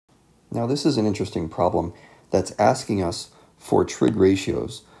Now this is an interesting problem that's asking us for trig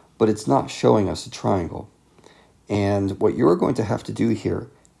ratios, but it's not showing us a triangle. And what you're going to have to do here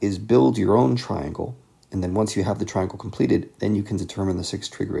is build your own triangle, and then once you have the triangle completed, then you can determine the 6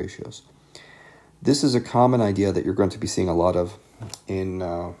 trig ratios. This is a common idea that you're going to be seeing a lot of in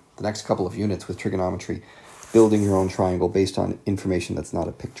the next couple of units with trigonometry, building your own triangle based on information that's not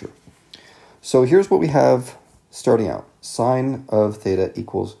a picture. So here's what we have starting out. Sine of theta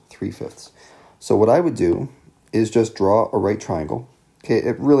equals 3/5. So what I would do is just draw a right triangle. Okay,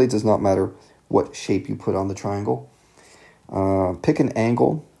 it really does not matter what shape you put on the triangle. Pick an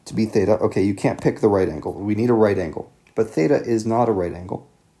angle to be theta. Okay, you can't pick the right angle. We need a right angle. But theta is not a right angle.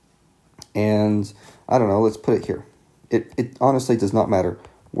 And I don't know, let's put it here. It honestly does not matter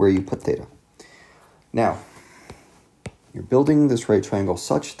where you put theta. Now, you're building this right triangle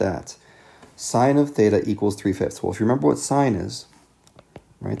such that sine of theta equals 3/5. Well, if you remember what sine is,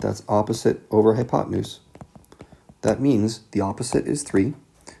 right, that's opposite over hypotenuse. That means the opposite is 3,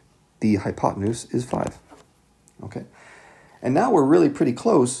 the hypotenuse is 5. Okay? And now we're really pretty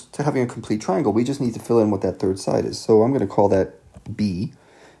close to having a complete triangle. We just need to fill in what that third side is. So I'm going to call that B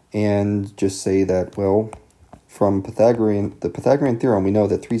and just say that, well, from the Pythagorean theorem, we know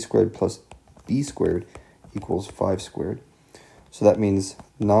that 3 squared plus b squared equals 5 squared. So that means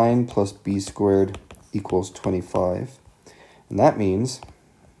 9 plus b squared equals 25. And that means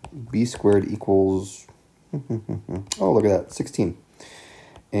b squared equals, oh, look at that, 16.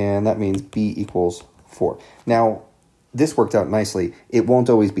 And that means b equals 4. Now, this worked out nicely. It won't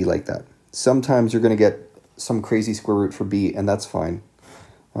always be like that. Sometimes you're going to get some crazy square root for b, and that's fine.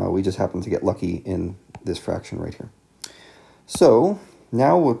 We just happen to get lucky in this fraction right here. So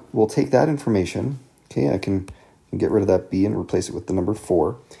now we'll take that information. Okay, I can get rid of that b and replace it with the number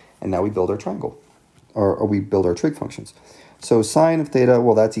 4. And now we build our triangle, or we build our trig functions. So sine of theta,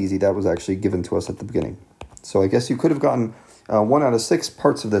 well, that's easy. That was actually given to us at the beginning. So I guess you could have gotten 1 out of 6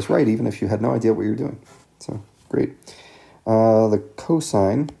 parts of this right, even if you had no idea what you're doing. So great. The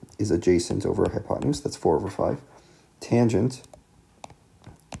cosine is adjacent over hypotenuse. That's 4 over 5. Tangent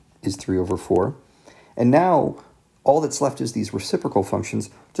is 3 over 4. And now all that's left is these reciprocal functions.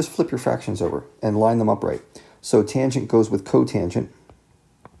 Just flip your fractions over and line them up right. So tangent goes with cotangent.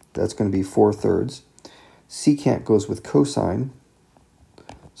 That's going to be 4/3. Secant goes with cosine.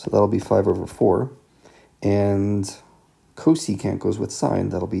 So that'll be 5 over 4. And cosecant goes with sine.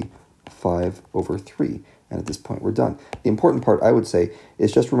 That'll be 5 over 3. And at this point, we're done. The important part, I would say,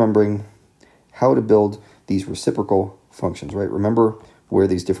 is just remembering how to build these reciprocal functions, right? Remember where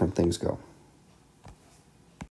these different things go.